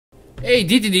Hey,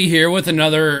 DTD here with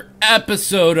another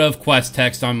episode of Quest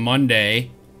Text on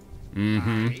Monday.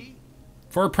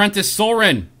 For Apprentice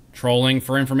Soren. Trolling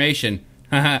for information.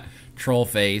 Haha. Troll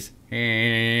face.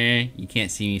 You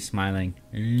can't see me smiling.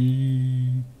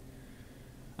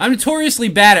 I'm notoriously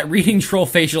bad at reading troll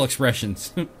facial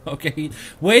expressions. Okay,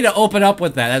 way to open up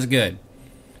with that. That's good.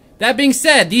 That being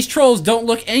said, these trolls don't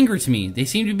look angry to me. They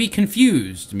seem to be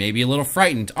confused, maybe a little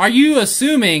frightened. Are you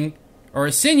assuming, or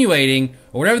insinuating,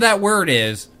 or whatever that word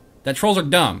is, that trolls are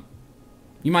dumb?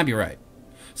 You might be right.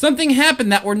 Something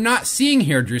happened that we're not seeing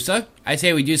here, Drusa. I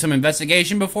say we do some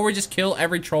investigation before we just kill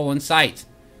every troll in sight.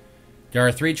 There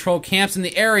are 3 troll camps in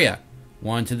the area.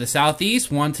 One to the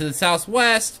southeast, one to the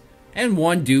southwest, and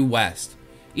one due west.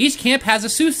 Each camp has a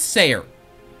soothsayer.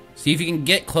 See if you can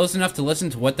get close enough to listen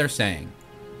to what they're saying.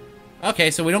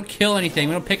 Okay, so we don't kill anything,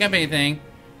 we don't pick up anything.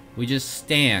 We just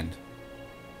stand.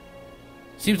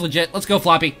 Seems legit. Let's go,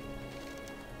 Floppy.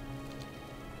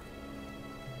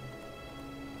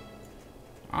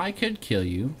 I could kill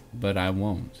you, but I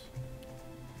won't.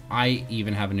 I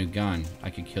even have a new gun I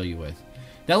could kill you with.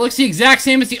 That looks the exact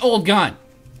same as the old gun.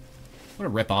 What a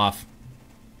rip-off.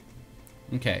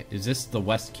 Okay, is this the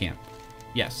west camp?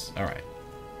 Yes, alright.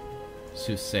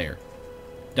 Soothsayer.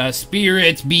 The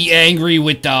spirits be angry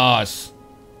with us.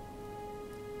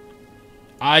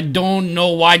 I don't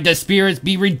know why the spirits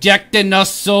be rejecting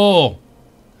us so.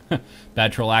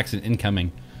 Bad troll accent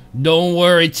incoming. Don't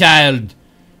worry, child.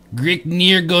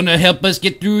 Gricknir gonna help us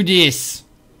get through this.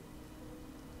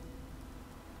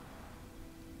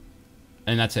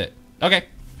 And that's it. Okay,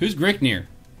 who's Gricknir?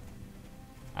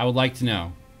 I would like to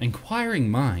know.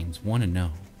 Inquiring minds want to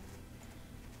know.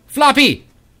 Floppy!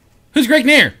 Who's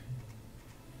Gricknir?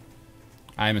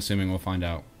 I'm assuming we'll find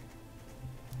out.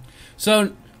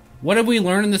 So, what have we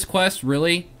learned in this quest,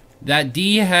 really? That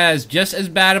D has just as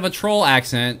bad of a troll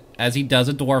accent as he does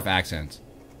a dwarf accent.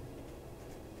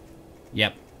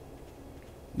 Yep.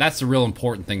 That's the real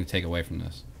important thing to take away from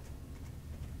this.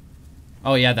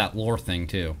 Oh yeah, that lore thing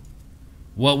too.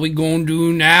 What we gonna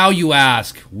do now, you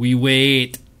ask? We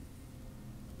wait.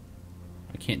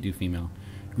 I can't do female.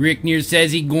 Gricknir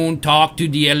says he gonna talk to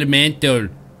the elemental.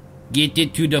 Get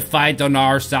it to the fight on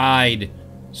our side.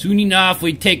 Soon enough,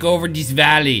 we take over this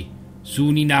valley.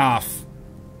 Soon enough.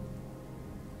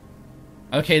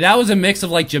 Okay, that was a mix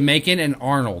of like Jamaican and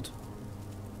Arnold.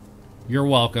 You're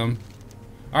welcome.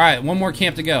 Alright, one more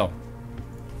camp to go.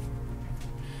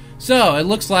 So, it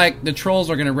looks like the trolls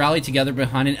are going to rally together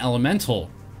behind an elemental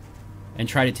and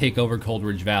try to take over Cold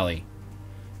Ridge Valley.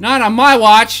 Not on my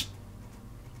watch!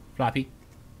 Floppy.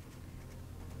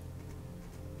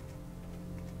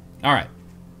 Alright.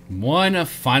 One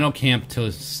final camp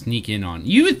to sneak in on.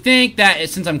 You would think that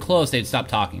since I'm close, they'd stop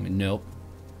talking, but nope.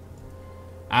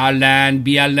 Our land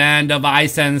be a land of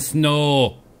ice and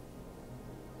snow.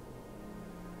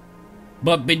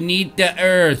 But beneath the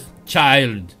earth,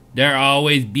 child, there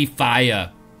always be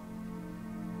fire.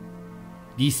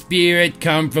 The spirit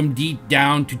come from deep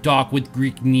down to talk with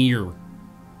Gricknir.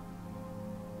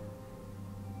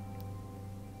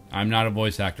 I'm not a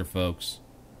voice actor, folks.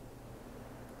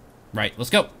 Right, let's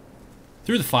go.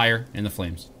 Through the fire and the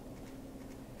flames.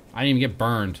 I didn't even get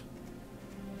burned.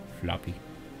 Floppy.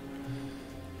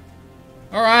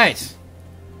 Alright.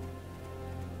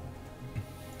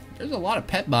 There's a lot of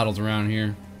pet bottles around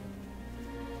here.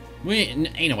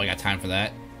 Ain't nobody got time for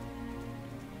that.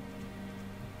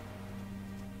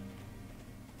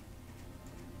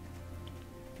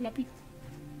 Floppy.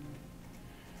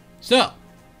 So,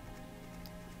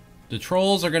 the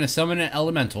trolls are going to summon an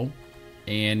elemental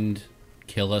and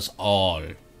kill us all.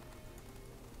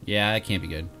 Yeah, that can't be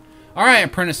good. Alright,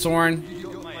 Apprentice Soren.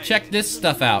 Check this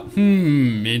stuff out.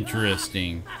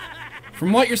 Interesting.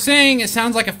 From what you're saying, it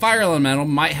sounds like a fire elemental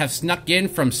might have snuck in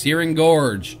from Searing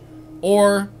Gorge.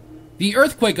 Or the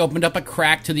earthquake opened up a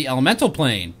crack to the elemental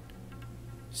plane.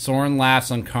 Soren laughs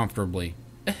uncomfortably.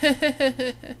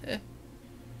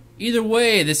 Either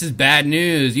way, this is bad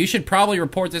news. You should probably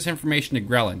report this information to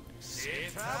Grellin.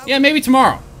 Yeah, maybe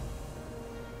tomorrow.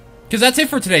 Because that's it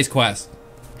for today's quest.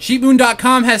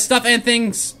 Sheepmoon.com has stuff and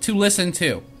things to listen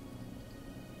to.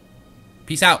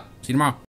 Peace out. See you tomorrow.